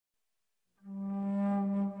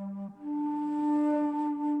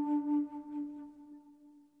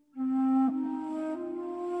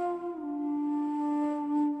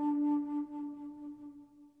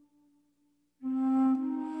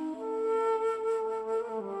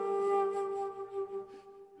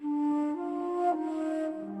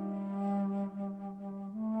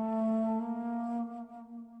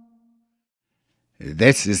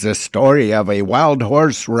This is the story of a wild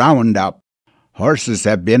horse roundup. Horses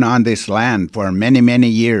have been on this land for many, many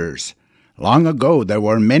years. Long ago, there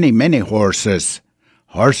were many, many horses.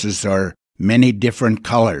 Horses are many different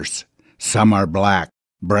colors. Some are black,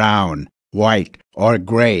 brown, white, or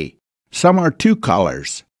gray. Some are two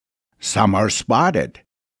colors. Some are spotted.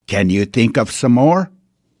 Can you think of some more?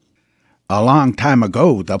 A long time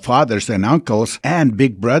ago, the fathers and uncles and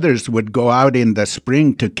big brothers would go out in the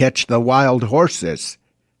spring to catch the wild horses.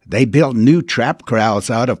 They built new trap corrals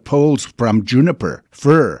out of poles from juniper,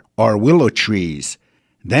 fir, or willow trees.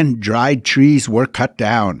 Then dried trees were cut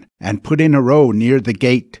down and put in a row near the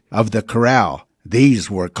gate of the corral. These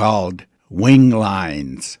were called wing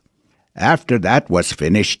lines. After that was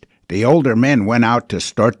finished, the older men went out to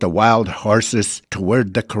start the wild horses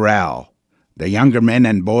toward the corral. The younger men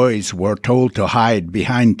and boys were told to hide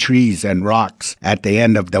behind trees and rocks at the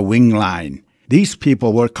end of the wing line. These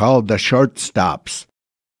people were called the shortstops.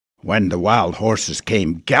 When the wild horses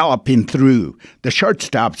came galloping through, the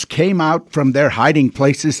shortstops came out from their hiding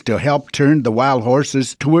places to help turn the wild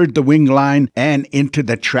horses toward the wing line and into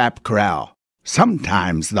the trap corral.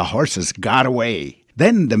 Sometimes the horses got away.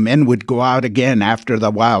 Then the men would go out again after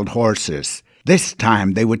the wild horses. This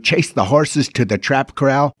time they would chase the horses to the trap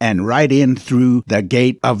corral and ride in through the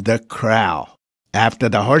gate of the corral. After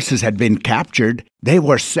the horses had been captured, they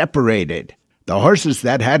were separated. The horses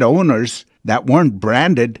that had owners that weren't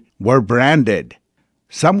branded were branded.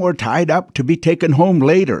 Some were tied up to be taken home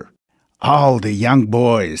later. All the young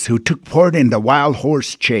boys who took part in the wild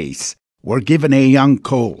horse chase were given a young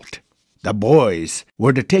colt. The boys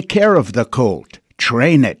were to take care of the colt,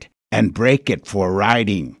 train it, and break it for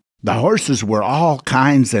riding. The horses were all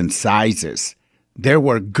kinds and sizes. There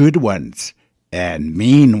were good ones and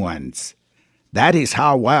mean ones. That is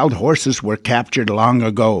how wild horses were captured long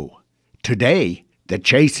ago. Today, the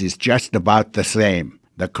chase is just about the same.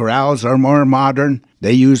 The corrals are more modern.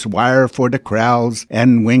 They use wire for the corrals,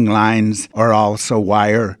 and wing lines are also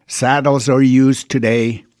wire. Saddles are used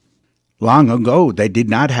today. Long ago, they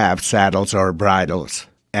did not have saddles or bridles,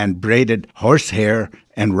 and braided horsehair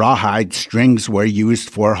and rawhide strings were used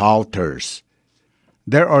for halters.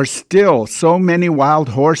 There are still so many wild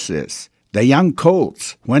horses. The young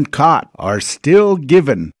colts, when caught, are still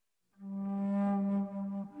given